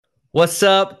What's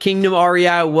up, Kingdom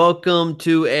REI? Welcome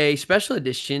to a special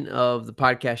edition of the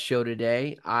podcast show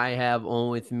today. I have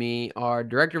on with me our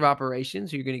director of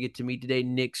operations, who you're going to get to meet today,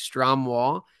 Nick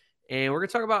Stromwall. And we're going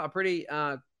to talk about a pretty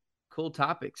cool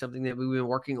topic, something that we've been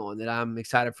working on that I'm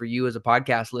excited for you as a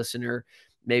podcast listener.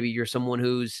 Maybe you're someone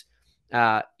who's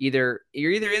either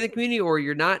in the community or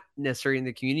you're not necessarily in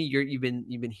the community. You've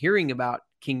been hearing about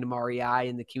Kingdom REI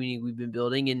and the community we've been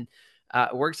building, and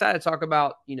we're excited to talk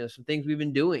about some things we've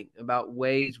been doing, about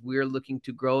ways we're looking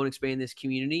to grow and expand this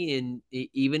community, and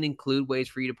even include ways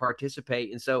for you to participate.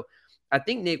 And so, I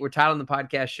think, Nick, we're titling the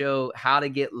podcast show "How to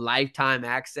Get Lifetime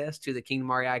Access to the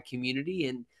Kingdom REI Community."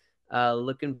 And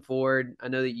looking forward, I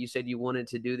know that you said you wanted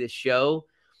to do this show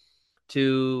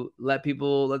to let the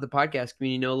podcast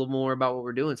community know a little more about what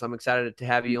we're doing. So I'm excited to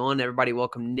have you on. Everybody,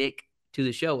 welcome Nick to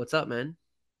the show. What's up, man?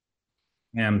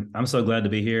 Man, I'm so glad to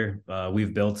be here.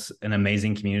 We've built an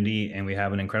amazing community, and we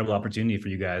have an incredible opportunity for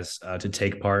you guys to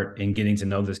take part in getting to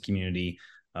know this community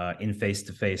in face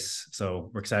to face.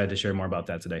 So we're excited to share more about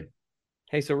that today.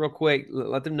 Hey, so real quick,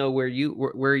 let them know where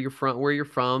you're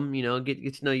from,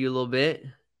 get to know you a little bit.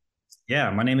 Yeah,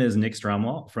 my name is Nick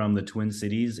Stromwell from the Twin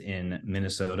Cities in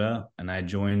Minnesota, and I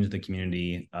joined the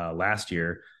community last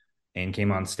year and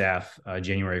came on staff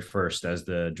January 1st as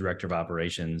the director of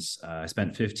operations. I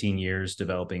spent 15 years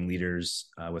developing leaders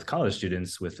with college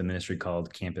students with a ministry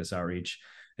called Campus Outreach,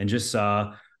 and just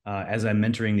saw as I'm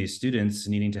mentoring these students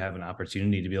needing to have an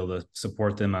opportunity to be able to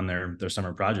support them on their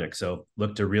summer projects. So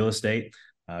looked to real estate,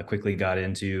 quickly got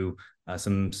into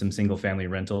some single family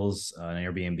rentals, an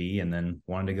Airbnb, and then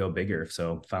wanted to go bigger.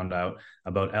 So found out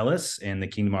about Ellis and the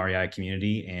Kingdom REI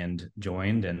community and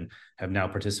joined, and have now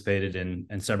participated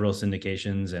in several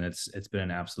syndications, and it's been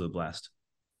an absolute blast.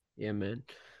 Yeah, man.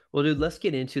 Well, dude, let's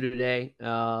get into today.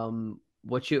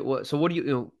 What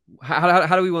do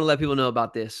how do we want to let people know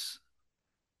about this?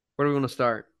 Where do we want to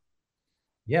start?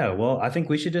 Yeah, well, I think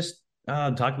we should just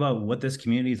talk about what this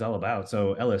community is all about.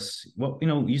 So, Ellis,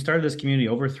 you started this community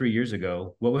over 3 years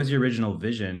ago. What was your original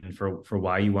vision for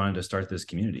why you wanted to start this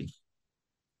community?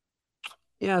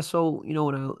 Yeah, so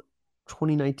when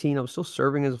 2019, I was still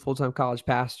serving as a full-time college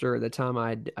pastor. At the time,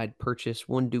 I'd purchased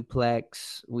one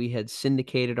duplex. We had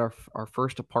syndicated our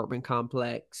first apartment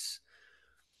complex,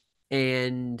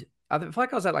 and I feel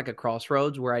like I was at like a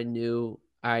crossroads where I knew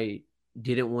I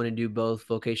didn't want to do both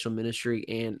vocational ministry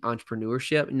and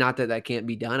entrepreneurship. Not that that can't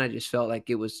be done. I just felt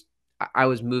like I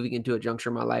was moving into a juncture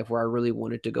in my life where I really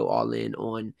wanted to go all in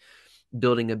on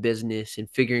building a business and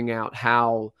figuring out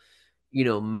how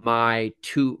my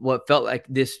two what felt like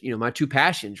this, my two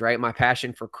passions, right? My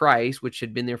passion for Christ, which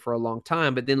had been there for a long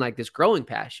time, but then like this growing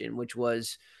passion, which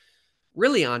was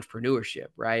really entrepreneurship,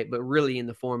 right? But really in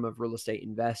the form of real estate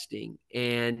investing.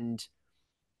 And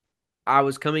I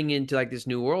was coming into like this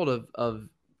new world of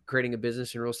creating a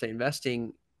business in real estate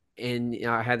investing. And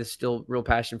I had this still real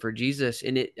passion for Jesus,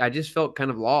 and I just felt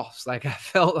kind of lost. Like I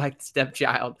felt like the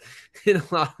stepchild in a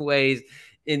lot of ways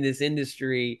in this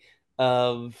industry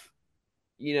of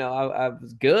I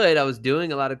was good. I was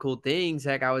doing a lot of cool things.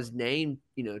 Heck, I was named,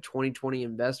 2020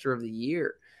 Investor of the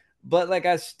Year. But like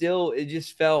I felt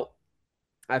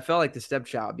like the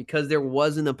stepchild because there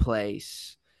wasn't a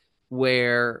place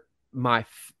where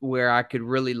where I could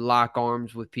really lock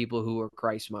arms with people who were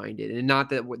Christ minded. And not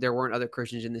that there weren't other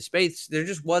Christians in this space. There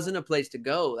just wasn't a place to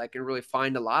go that can really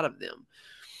find a lot of them.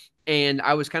 And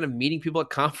I was kind of meeting people at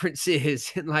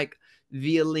conferences and like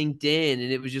via LinkedIn,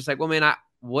 and it was just like, well, man,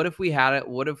 what if we had it?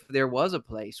 What if there was a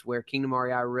place where Kingdom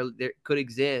REI really there could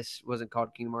exist? It wasn't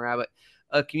called Kingdom REI, but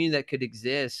a community that could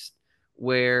exist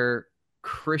where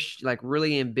like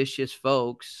really ambitious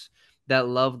folks that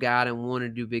love God and want to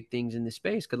do big things in this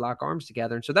space could lock arms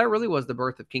together. And so that really was the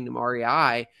birth of Kingdom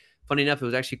REI. Funny enough, it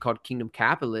was actually called Kingdom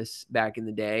Capitalists back in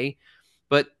the day.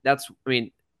 But I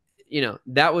mean,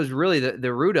 that was really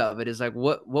the root of it, is like,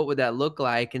 what would that look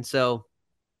like? And so,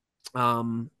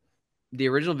 um, the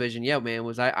original vision, yeah, man,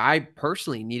 was I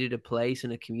personally needed a place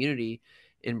in a community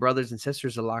and brothers and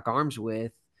sisters to lock arms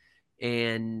with.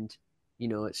 And,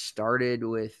 it started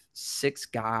with 6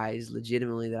 guys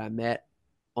legitimately that I met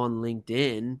on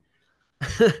LinkedIn.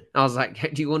 I was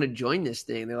like, "Do you want to join this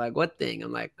thing?" They're like, "What thing?"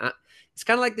 I'm like, "It's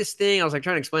kind of like this thing." I was like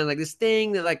trying to explain like this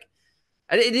thing that like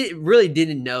really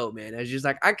didn't know, man. I was just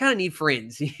like, I kind of need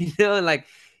friends, and like,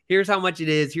 here's how much it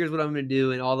is. Here's what I'm going to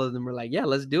do. And all of them were like, yeah,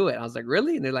 let's do it. I was like,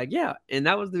 really? And they're like, yeah. And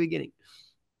that was the beginning.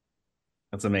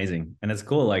 That's amazing. And it's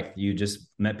cool. Like you just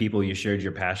met people, you shared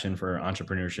your passion for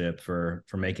entrepreneurship, for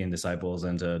making disciples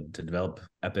and to develop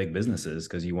epic businesses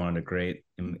because you wanted to create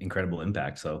incredible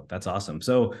impact. So that's awesome.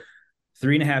 So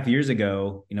 3.5 years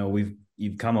ago,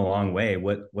 you've come a long way.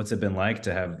 What's it been like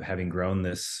to having grown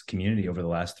this community over the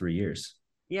last 3 years?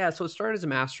 Yeah, so it started as a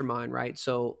mastermind, right?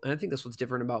 So, and I think that's what's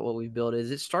different about what we've built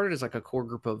is it started as like a core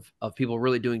group of people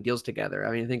really doing deals together.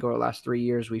 I mean, I think over the last 3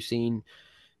 years we've seen,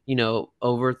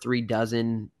 over 3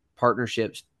 dozen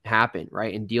partnerships happen,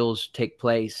 right? And deals take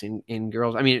place and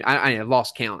girls. I mean, I've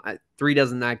lost count. 3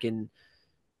 dozen I can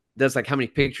that's like how many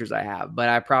pictures I have, but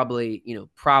I probably,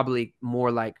 probably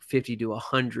more like 50 to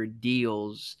 100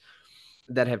 deals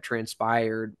that have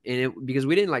transpired. And because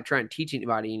we didn't like try and teach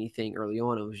anybody anything early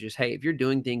on. It was just, hey, if you're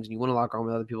doing things and you want to lock arm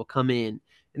with other people, come in.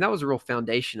 And that was a real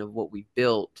foundation of what we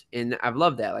built. And I've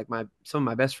loved that. Like some of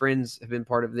my best friends have been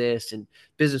part of this, and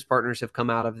business partners have come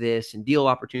out of this, and deal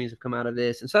opportunities have come out of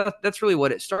this. And so that's really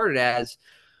what it started as.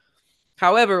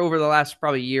 However, over the last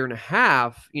probably year and a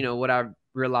half, what I've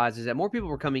realized is that more people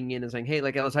were coming in and saying, hey,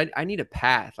 like Ellis, I need a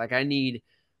path. Like I need,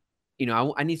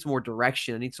 I need some more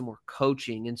direction. I need some more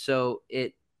coaching. And so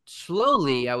it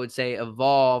slowly, I would say,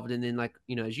 evolved. And then, like,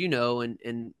 as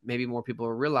and maybe more people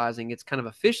are realizing, it's kind of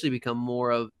officially become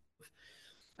more of,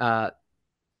 uh,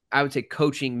 I would say,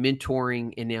 coaching,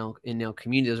 mentoring, and now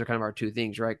community. Those are kind of our two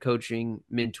things, right? Coaching,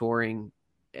 mentoring,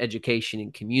 education,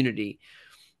 and community.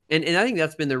 And I think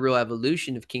that's been the real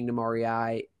evolution of Kingdom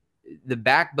REI. The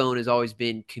backbone has always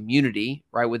been community,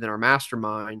 right, within our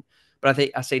mastermind. But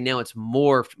I say now it's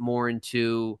morphed more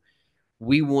into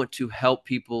we want to help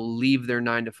people leave their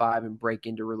 9 to 5 and break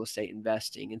into real estate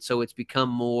investing. And so it's become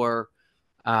more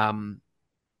um,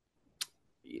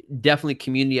 definitely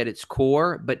community at its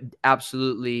core, but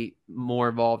absolutely more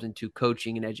involved into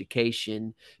coaching and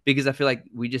education, because I feel like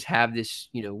we just have this,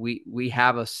 we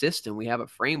have a system, we have a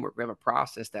framework, we have a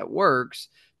process that works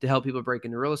to help people break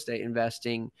into real estate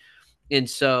investing. And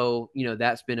so,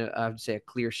 that's been I would say a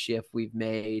clear shift we've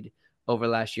made over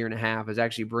the last year and a half is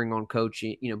actually bring on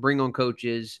coaching, bring on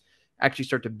coaches, actually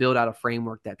start to build out a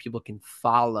framework that people can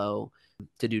follow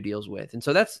to do deals with. And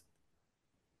so that's,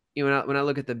 when I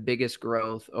look at the biggest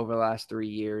growth over the last 3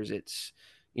 years, it's,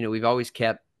 we've always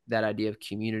kept that idea of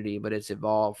community, but it's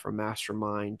evolved from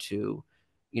mastermind to,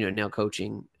 now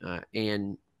coaching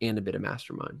and a bit of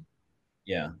mastermind.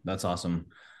 Yeah, that's awesome.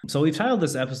 So we've titled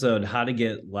this episode "How to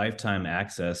Get Lifetime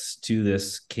Access to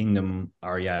This Kingdom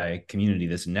REI Community,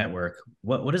 this network."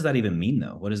 What does that even mean,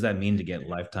 though? What does that mean to get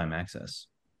lifetime access?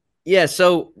 Yeah,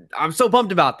 so I'm so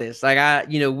pumped about this. Like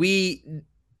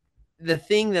the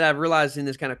thing that I've realized in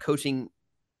this kind of coaching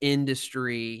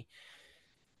industry,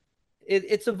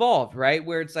 it's evolved, right?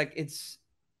 Where it's like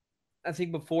I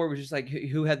think before it was just like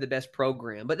who had the best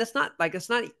program, but that's not like it's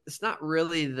not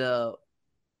really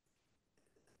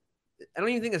I don't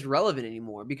even think that's relevant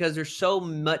anymore because there's so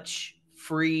much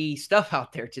free stuff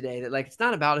out there today that like it's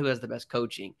not about who has the best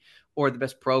coaching or the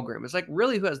best program. It's like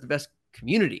really who has the best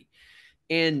community.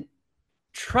 And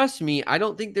trust me, I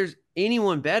don't think there's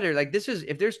anyone better. Like this is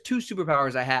if there's two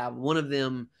superpowers I have, one of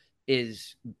them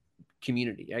is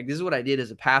community. Like this is what I did as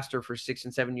a pastor for 6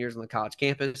 and 7 years on the college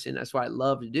campus, and that's what I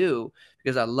love to do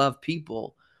because I love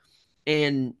people.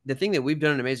 And the thing that we've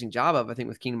done an amazing job of, I think,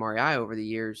 with Kingdom REI over the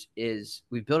years is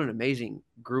we've built an amazing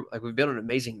group. Like we've built an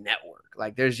amazing network.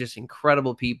 Like there's just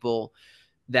incredible people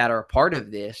that are a part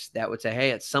of this that would say, hey,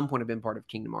 at some point I've been part of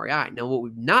Kingdom REI. Now, what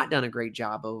we've not done a great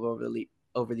job of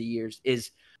over the years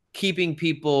is keeping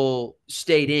people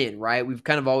stayed in, right? We've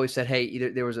kind of always said, hey,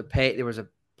 either there was a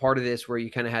part of this where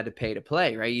you kind of had to pay to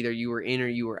play, right? Either you were in or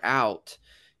you were out.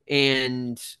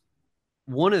 And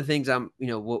one of the things I'm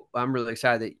really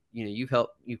excited that,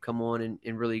 you've come on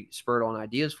and really spurred on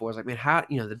ideas for us. Like, man, how,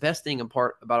 the best thing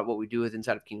about what we do with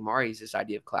inside of Kingdom REI is this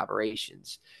idea of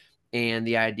collaborations and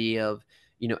the idea of,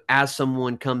 as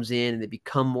someone comes in and they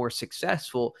become more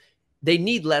successful, they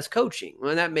need less coaching.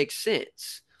 Well, that makes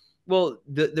sense. Well,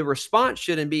 the response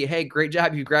shouldn't be, hey, great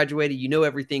job, you graduated,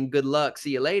 everything, good luck,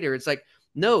 see you later. It's like,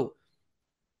 no,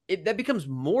 that becomes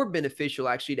more beneficial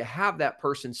actually to have that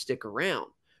person stick around,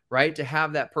 right? To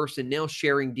have that person now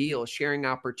sharing deals, sharing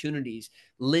opportunities,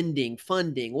 lending,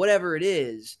 funding, whatever it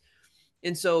is.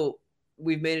 And so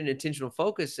we've made an intentional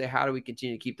focus to how do we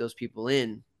continue to keep those people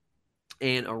in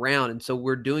and around. And so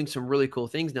we're doing some really cool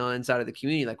things now inside of the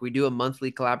community. Like we do a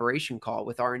monthly collaboration call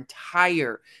with our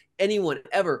entire anyone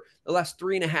ever the last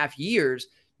 3.5 years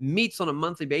meets on a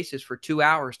monthly basis for 2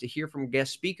 hours to hear from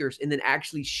guest speakers and then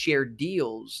actually share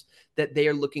deals that they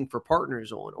are looking for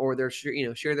partners on, or they're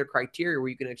share their criteria where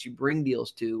you can actually bring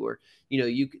deals to, or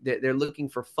they're looking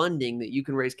for funding that you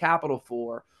can raise capital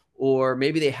for, or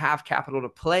maybe they have capital to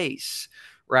place,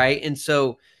 right? And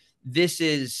so this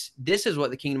is what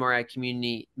the Kingdom RI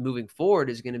community moving forward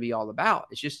is going to be all about.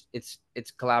 It's just it's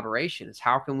collaboration. It's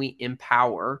how can we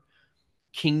empower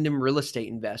kingdom real estate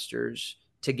investors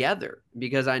together,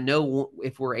 because I know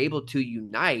if we're able to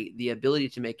unite, the ability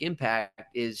to make impact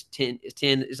is 10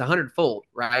 is 100-fold,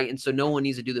 right? And so no one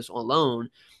needs to do this alone,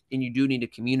 and you do need a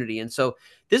community. And so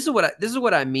this is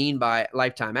what I mean by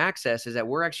lifetime access, is that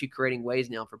we're actually creating ways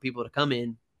now for people to come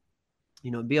in,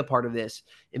 be a part of this,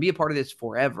 and be a part of this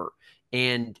forever.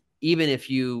 And even if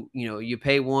you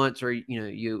pay once, or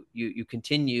you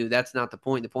continue, that's not the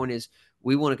point. The point is,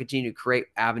 we want to continue to create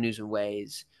avenues and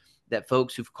ways that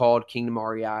folks who've called Kingdom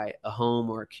REI a home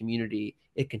or a community,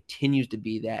 it continues to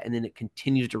be that, and then it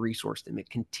continues to resource them. It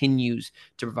continues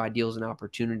to provide deals and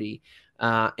opportunity.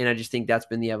 And I just think that's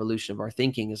been the evolution of our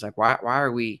thinking. Is like, why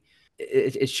are we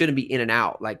it shouldn't be in and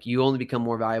out. Like, you only become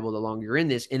more valuable the longer you're in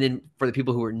this. And then for the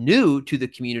people who are new to the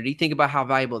community, think about how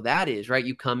valuable that is, right?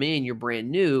 You come in, you're brand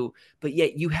new, but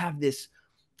yet you have this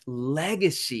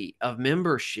legacy of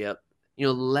membership,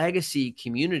 legacy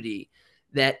community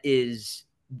that is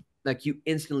like you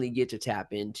instantly get to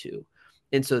tap into.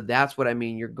 And so that's what I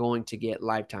mean. You're going to get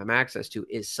lifetime access to,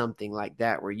 is something like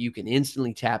that, where you can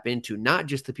instantly tap into not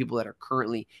just the people that are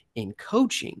currently in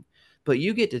coaching, but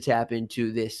you get to tap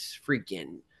into this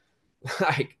freaking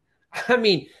like, I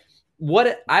mean,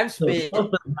 what I've So spent,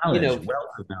 wealth of you knowledge, know, wealth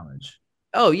of knowledge.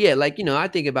 oh yeah, like, I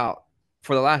think about,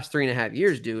 for the last 3.5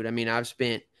 years, dude. I mean, I've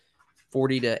spent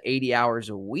 40 to 80 hours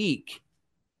a week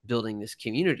building this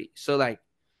community. So like,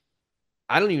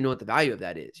 I don't even know what the value of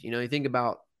that is. You think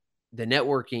about the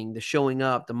networking, the showing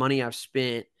up, the money I've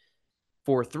spent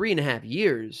for 3.5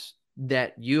 years,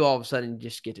 that you all of a sudden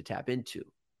just get to tap into.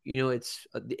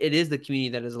 It is the community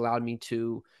that has allowed me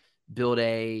to build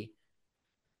I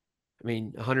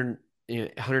mean, 100,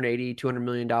 180, $200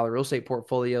 million real estate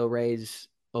portfolio, raise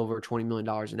over $20 million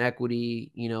in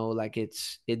equity. Like,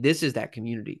 this is that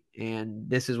community, and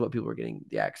this is what people are getting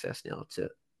the access now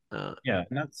uh, Yeah,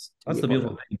 and that's to be a the part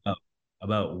beautiful of. thing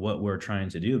about what we're trying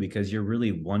to do, because you're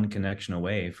really one connection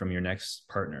away from your next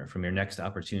partner, from your next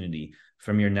opportunity,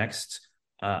 from your next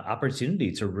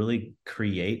opportunity to really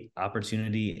create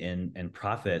opportunity and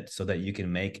profit, so that you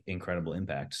can make incredible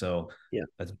impact. So Yeah.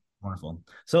 that's wonderful.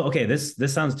 So okay, this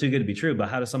sounds too good to be true, but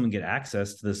how does someone get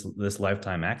access to this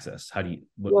lifetime access? How do you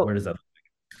where Well, does that?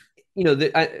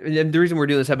 the reason we're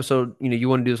doing this episode, you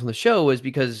want to do this on the show, is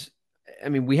because, I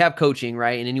mean, we have coaching,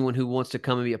 right? And anyone who wants to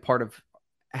come and be a part of,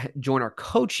 join our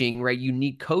coaching, right? You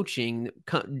need coaching,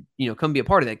 come be a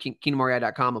part of that.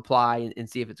 KingdomREI.com, apply and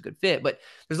see if it's a good fit. But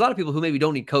there's a lot of people who maybe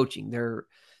don't need coaching.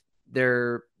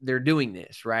 They're doing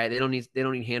this, right? They don't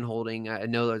need hand holding. I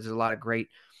know there's a lot of great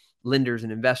lenders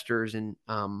and investors and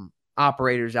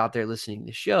operators out there listening to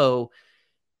the show,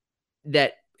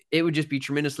 that it would just be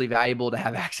tremendously valuable to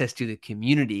have access to the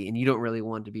community, and you don't really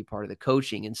want to be part of the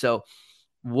coaching. And so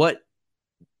what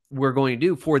we're going to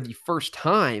do, for the first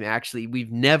time, actually,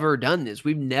 we've never done this.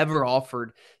 We've never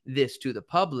offered this to the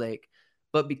public,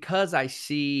 but because I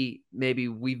see maybe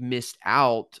we've missed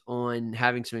out on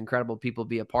having some incredible people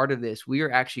be a part of this, we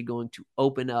are actually going to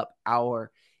open up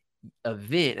our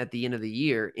event at the end of the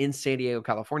year in San Diego,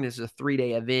 California. This is a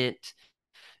 3-day event.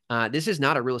 This is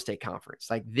not a real estate conference.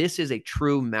 Like, this is a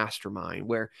true mastermind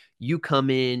where you come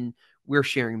in, we're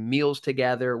sharing meals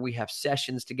together, we have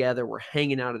sessions together, we're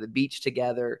hanging out at the beach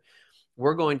together.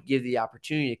 We're going to give the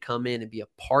opportunity to come in and be a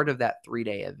part of that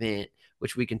 3-day event,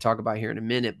 which we can talk about here in a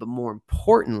minute. But more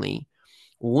importantly,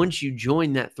 once you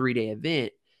join that 3-day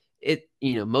event,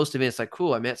 most events, like,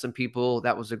 cool, I met some people,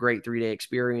 that was a great 3-day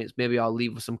experience, maybe I'll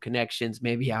leave with some connections,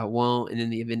 maybe I won't, and then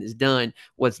the event is done.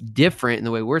 What's different in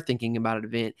the way we're thinking about an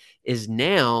event is,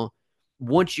 now,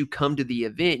 once you come to the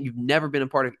event, you've never been a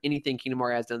part of anything Kingdom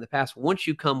REI has done in the past. Once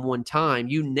you come one time,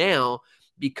 you now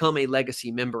become a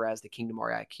legacy member as the Kingdom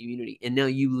REI community, and now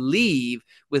you leave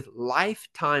with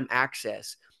lifetime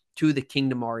access to the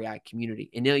Kingdom REI community.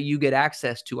 And now you get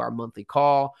access to our monthly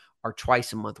call, our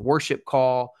twice a month worship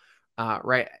call,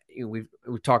 right? We've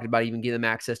talked about even giving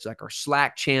them access to like our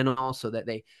Slack channel, so that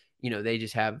they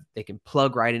can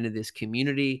plug right into this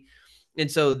community. And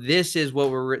so this is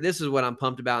what I'm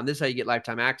pumped about. And this is how you get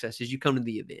lifetime access: is you come to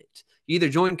the event. You either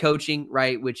join coaching,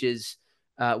 right, which is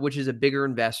a bigger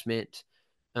investment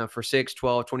for 6,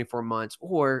 12, 24 months,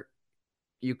 or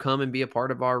you come and be a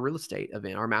part of our real estate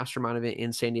event, our mastermind event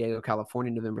in San Diego,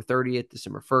 California, November 30th,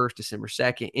 December 1st, December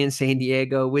 2nd, in San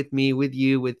Diego, with me, with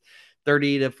you, with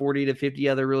 30 to 40 to 50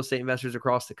 other real estate investors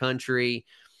across the country,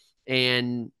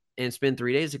 and spend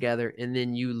 3 days together. And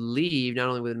then you leave not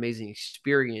only with an amazing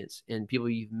experience and people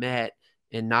you've met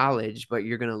and knowledge, but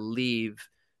you're going to leave,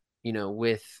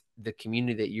 with the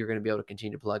community that you're going to be able to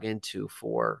continue to plug into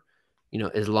for,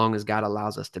 as long as God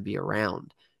allows us to be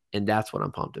around. And that's what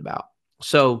I'm pumped about.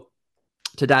 So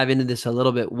to dive into this a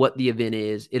little bit, what the event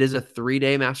is. It is a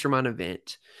 3-day mastermind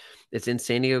event. It's in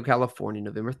San Diego, California,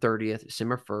 November 30th,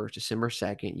 December 1st, December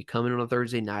 2nd. You come in on a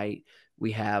Thursday night.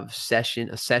 We have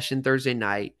a session Thursday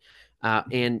night.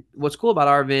 And what's cool about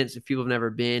our events, if people have never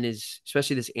been, is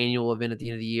especially this annual event at the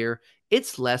end of the year,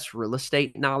 it's less real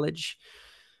estate knowledge,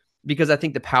 because I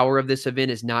think the power of this event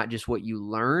is not just what you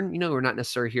learn. We're not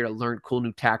necessarily here to learn cool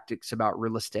new tactics about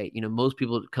real estate. Most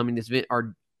people coming to this event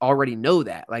are already know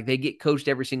that. Like, they get coached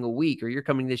every single week, or you're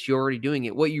coming to this, you're already doing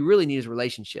it. What you really need is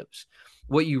relationships.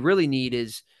 What you really need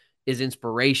is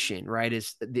inspiration, right?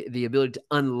 Is the ability to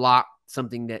unlock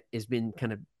something that has been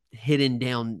kind of hidden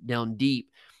down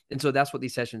deep. And so that's what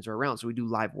these sessions are around. So we do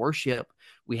live worship.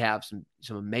 We have some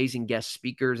amazing guest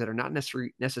speakers that are not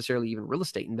necessarily even real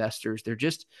estate investors. They're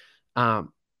just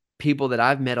um, people that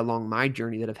I've met along my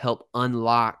journey that have helped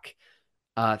unlock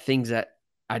things that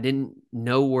I didn't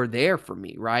know were there for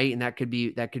me, right? And that could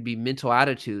be mental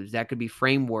attitudes, that could be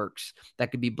frameworks,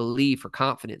 that could be belief or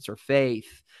confidence or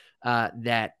faith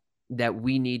that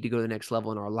we need to go to the next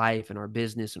level in our life and our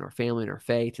business and our family and our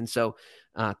faith. And so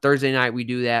Thursday night we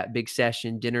do that big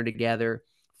session, dinner together.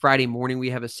 Friday morning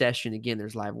we have a session. Again,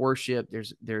 there's live worship.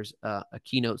 There's a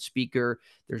keynote speaker.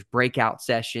 There's breakout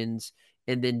sessions.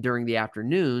 And then during the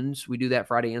afternoons, we do that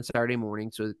Friday and Saturday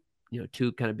morning. So,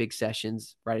 two kind of big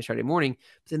sessions, Friday, Saturday morning.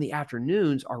 But then the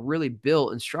afternoons are really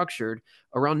built and structured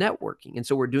around networking. And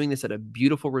so we're doing this at a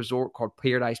beautiful resort called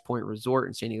Paradise Point Resort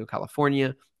in San Diego,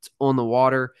 California. It's on the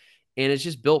water, and it's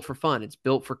just built for fun. It's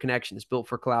built for connection. It's built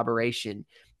for collaboration.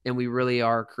 And we really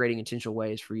are creating intentional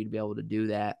ways for you to be able to do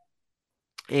that.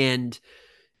 And,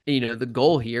 the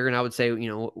goal here, and I would say,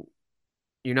 you're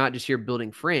not just here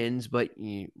building friends, but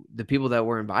the people that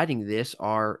we're inviting to this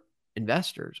are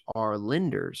investors, are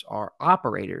lenders, are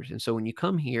operators. And so when you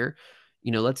come here,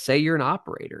 let's say you're an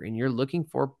operator and you're looking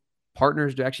for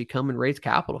partners to actually come and raise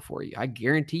capital for you. I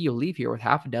guarantee you'll leave here with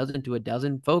half a dozen to a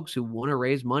dozen folks who want to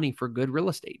raise money for good real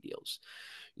estate deals.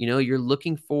 You're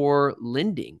looking for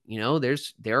lending.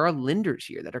 There are lenders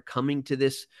here that are coming to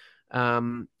this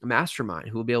mastermind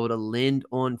who will be able to lend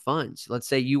on funds. Let's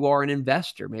say you are an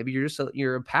investor. Maybe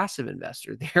you're a passive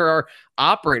investor. There are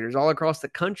operators all across the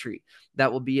country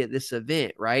that will be at this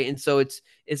event, right? And so it's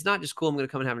not just cool, I'm going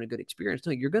to come and having a good experience.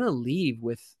 No, you're going to leave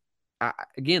with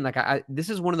again, like this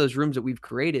is one of those rooms that we've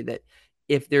created that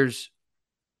if there's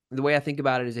the way I think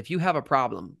about it is if you have a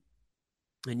problem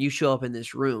and you show up in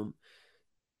this room,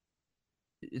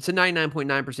 it's a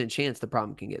 99.9% chance the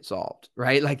problem can get solved,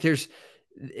 right? Like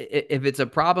if it's a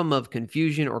problem of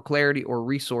confusion or clarity or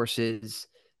resources,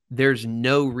 there's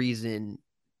no reason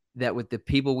that with the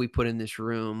people we put in this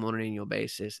room on an annual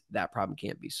basis, that problem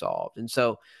can't be solved. And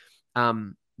so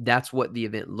that's what the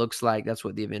event looks like. That's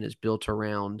what the event is built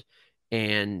around.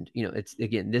 And, it's,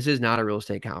 again, this is not a real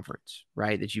estate conference,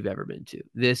 right, that you've ever been to.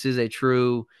 This is a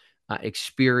true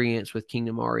experience with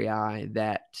Kingdom REI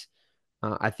that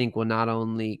I think will not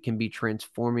only can be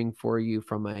transforming for you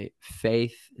from a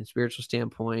faith and spiritual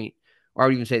standpoint, or I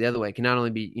would even say the other way, can not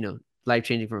only be, life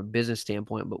changing from a business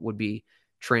standpoint, but would be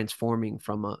transforming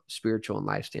from a spiritual and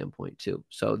life standpoint too.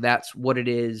 So that's what it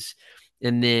is.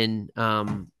 And then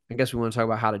I guess we want to talk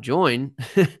about how to join.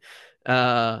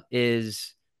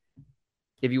 Is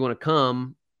if you want to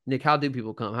come, Nick, how do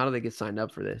people come? How do they get signed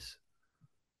up for this?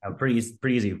 Pretty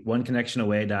easy.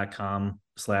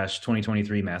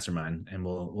 oneconnectionaway.com/2023 mastermind. And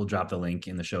we'll drop the link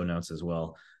in the show notes as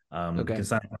well. You can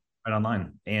sign up right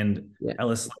online. And Yeah.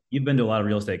 Ellis, you've been to a lot of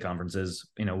real estate conferences.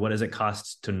 What does it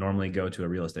cost to normally go to a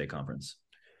real estate conference?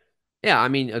 Yeah, I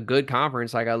mean, a good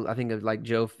conference, like I think of like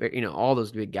Joe, all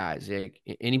those big guys. Like,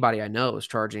 anybody I know is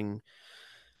charging,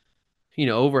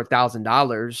 over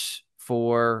 $1,000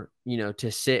 for,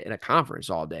 to sit at a conference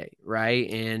all day, right?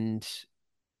 And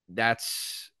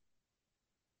that's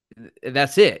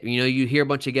it. You hear a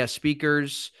bunch of guest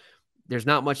speakers. There's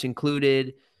not much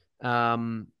included.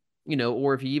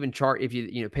 Or if you even chart, if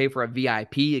you pay for a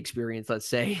VIP experience, let's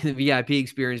say the VIP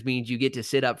experience means you get to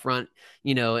sit up front,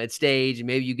 at stage, and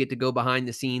maybe you get to go behind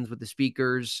the scenes with the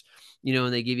speakers,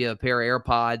 and they give you a pair of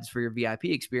AirPods for your VIP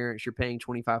experience. You're paying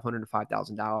 $2,500 to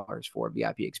 $5,000 for a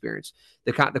VIP experience.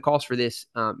 The cost for this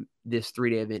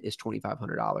 3-day event is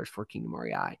 $2,500 for Kingdom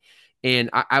REI,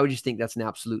 and I would just think that's an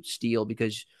absolute steal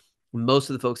because most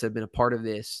of the folks that have been a part of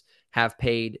this have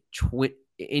paid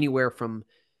anywhere from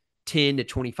 $10,000 to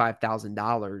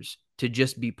 $25,000 to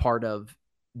just be part of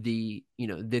the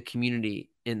community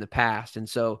in the past. And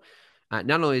so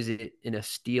not only is it in a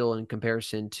steal in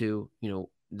comparison to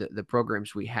the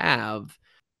programs we have,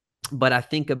 but I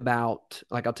think about,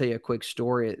 like, I'll tell you a quick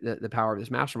story. The power of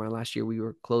this mastermind. Last year we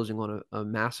were closing on a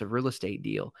massive real estate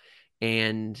deal,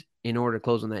 And in order to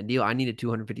close on that deal, I needed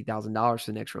 $250,000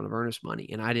 for the next round of earnest money,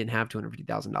 and I didn't have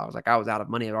 $250,000. Like I was out of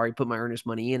money. I'd already put my earnest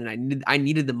money in, and I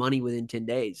needed the money within 10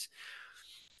 days.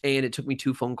 And it took me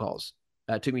two phone calls.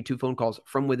 It took me two phone calls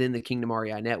from within the Kingdom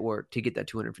REI network to get that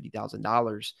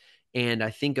 $250,000. And I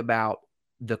think about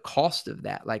the cost of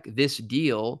that. Like this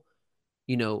deal,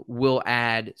 will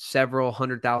add several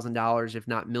 $100,000, if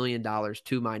not $1 million,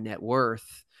 to my net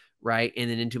worth, right? And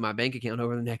then into my bank account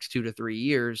over the next 2 to 3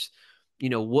 years.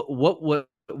 What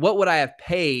would I have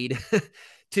paid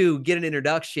to get an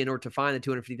introduction or to find the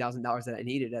 $250,000 that I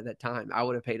needed at that time? I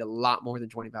would have paid a lot more than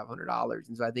 $2,500.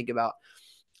 And so I think about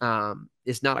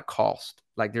it's not a cost.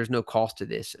 Like there's no cost to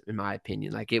this, in my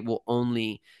opinion. Like it will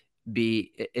only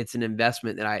be, it's an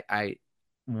investment that I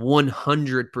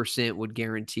 100% would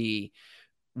guarantee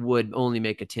would only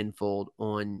make a tenfold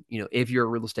on, if you're a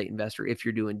real estate investor, if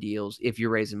you're doing deals, if you're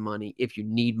raising money, if you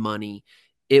need money,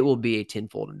 it will be a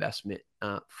tenfold investment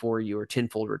for you, or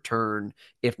tenfold return,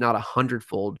 if not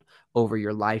 100-fold over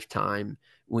your lifetime.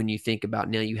 When you think about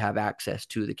now, you have access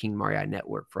to the King REI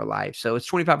network for life. So it's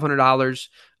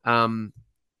 $2,500.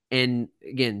 And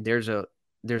again, there's a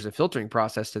filtering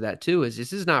process to that too. Is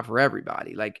this is not for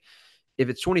everybody. Like if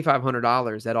it's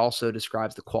 $2,500, that also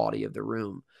describes the quality of the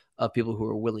room, of people who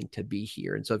are willing to be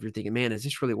here. And so if you're thinking, man, is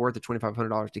this really worth the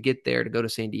 $2,500 to get there, to go to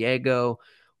San Diego?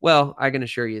 Well, I can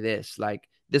assure you this, like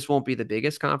this won't be the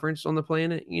biggest conference on the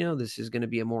planet. This is going to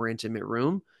be a more intimate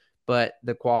room, but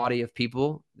the quality of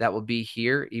people that will be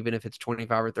here, even if it's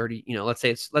 25 or 30, let's say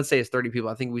it's 30 people.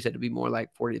 I think we said to be more like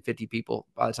 40 to 50 people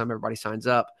by the time everybody signs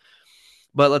up.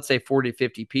 But let's say 40 to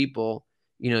 50 people,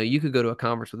 you could go to a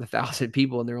conference with 1,000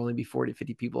 people and there only be 40 to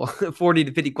 50 people, 40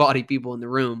 to 50 quality people in the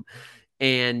room.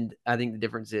 And I think the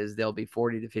difference is there'll be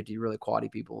 40 to 50 really quality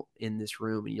people in this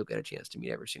room, and you'll get a chance to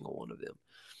meet every single one of them.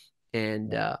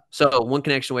 And so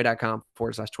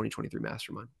oneconnectionaway.com/2023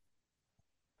 mastermind.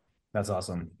 That's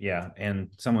awesome. Yeah. And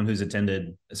someone who's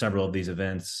attended several of these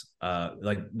events,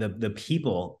 like the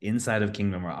people inside of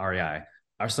Kingdom REI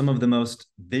are some of the most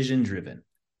vision driven,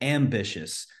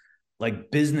 ambitious,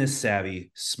 like business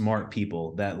savvy, smart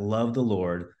people that love the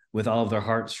Lord with all of their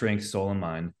heart, strength, soul, and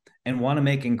mind, and want to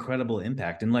make incredible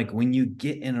impact. And like when you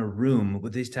get in a room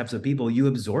with these types of people, you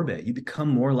absorb it. You become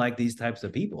more like these types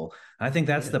of people. I think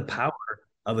that's the power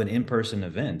of an in-person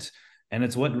event. And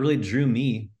it's what really drew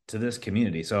me to this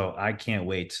community. So I can't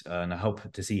wait, and I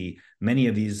hope to see many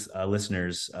of these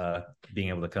listeners being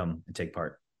able to come and take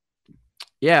part.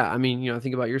 Yeah, I mean,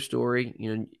 think about your story.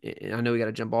 I know we got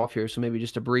to jump off here, so maybe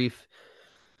just a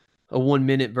 1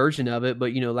 minute version of it.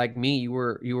 But like me, you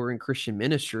were in Christian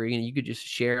ministry, and you could just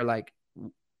share like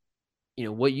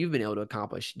what you've been able to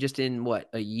accomplish just in what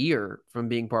a year from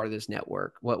being part of this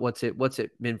network. What's it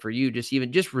been for you?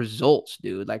 Just results,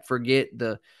 dude. Like forget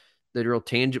the real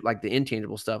tangible, like the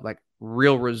intangible stuff, like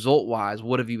real result wise,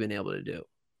 what have you been able to do?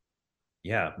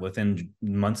 Yeah, within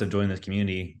months of joining this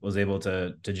community, was able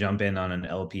to jump in on an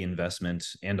LP investment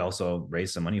and also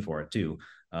raise some money for it too.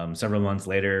 Several months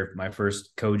later, my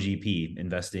first co-GP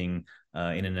investing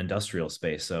in an industrial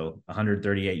space. So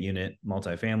 138 unit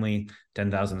multifamily,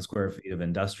 10,000 square feet of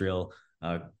industrial.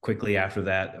 Quickly after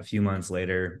that, a few months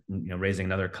later, raising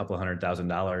another couple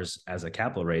 $100,000 as a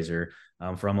capital raiser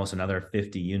for almost another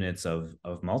 50 units of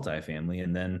multifamily,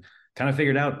 and then kind of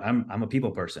figured out I'm a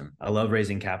people person. I love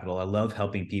raising capital. I love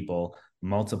helping people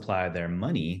multiply their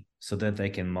money so that they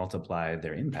can multiply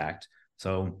their impact.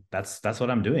 So that's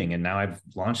what I'm doing. And now I've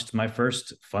launched my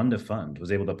first fund of fund,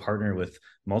 was able to partner with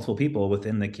multiple people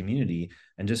within the community,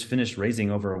 and just finished raising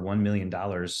over $1 million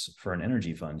for an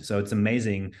energy fund. So it's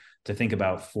amazing to think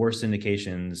about 4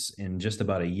 syndications in just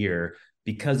about a year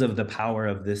because of the power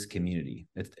of this community.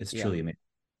 It's Yeah. truly amazing.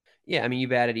 Yeah. I mean,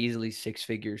 you've added easily 6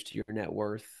 figures to your net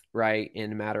worth, right,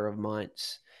 in a matter of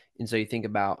months. And so you think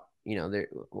about,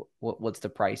 what's the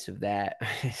price of that?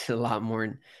 It's a lot more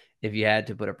than, if you had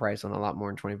to put a price on, a lot more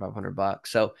than $2,500.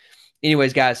 So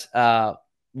anyways, guys,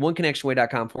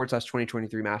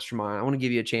 oneconnectionway.com/2023 mastermind. I want to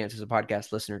give you a chance as a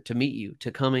podcast listener to meet you,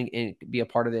 to come and be a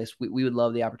part of this. We would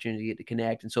love the opportunity to get to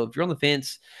connect. And so if you're on the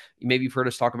fence, maybe you've heard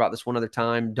us talk about this one other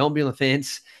time, don't be on the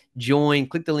fence. Join,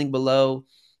 click the link below,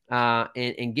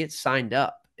 and get signed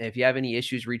up. If you have any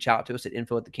issues, reach out to us at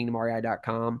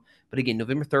info@thekingdomrei.com. But again,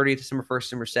 November 30th, December 1st,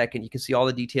 December 2nd, you can see all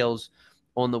the details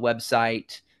on the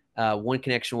website,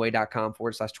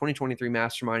 oneconnectionway.com/2023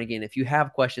 mastermind. Again, if you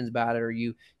have questions about it, or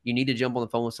you need to jump on the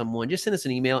phone with someone, just send us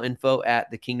an email,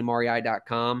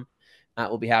 info@thekingdomrei.com.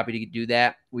 We'll be happy to do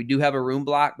that. We do have a room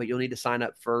block, but you'll need to sign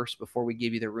up first before we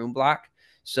give you the room block.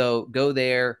 So go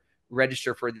there,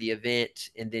 register for the event,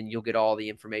 and then you'll get all the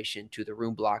information to the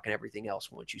room block and everything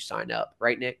else once you sign up.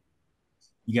 Right, Nick?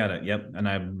 You got it. Yep. And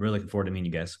I'm really looking forward to meeting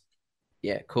you guys.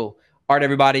 Yeah, cool. All right,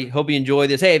 everybody. Hope you enjoy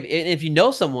this. Hey, if you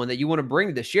know someone that you want to bring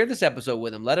to this, share this episode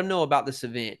with them. Let them know about this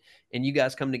event, and you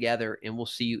guys come together, and we'll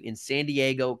see you in San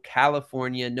Diego,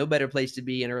 California. No better place to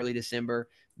be in early December.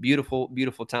 Beautiful,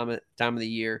 beautiful time of the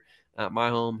year. My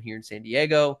home here in San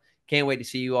Diego. Can't wait to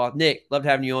see you all. Nick, loved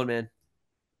having you on, man.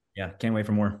 Yeah. Can't wait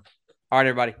for more. All right,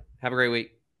 everybody. Have a great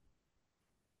week.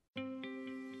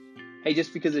 Hey,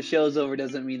 just because the show's over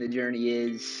doesn't mean the journey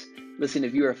is. Listen,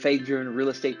 if you're a faith-driven real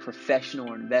estate professional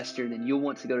or investor, then you'll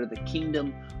want to go to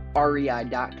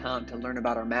thekingdomrei.com to learn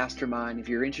about our mastermind. If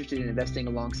you're interested in investing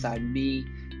alongside me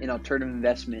in alternative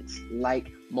investments like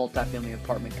multifamily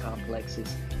apartment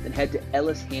complexes, then head to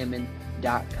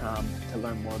ellishammond.com to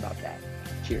learn more about that.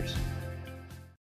 Cheers.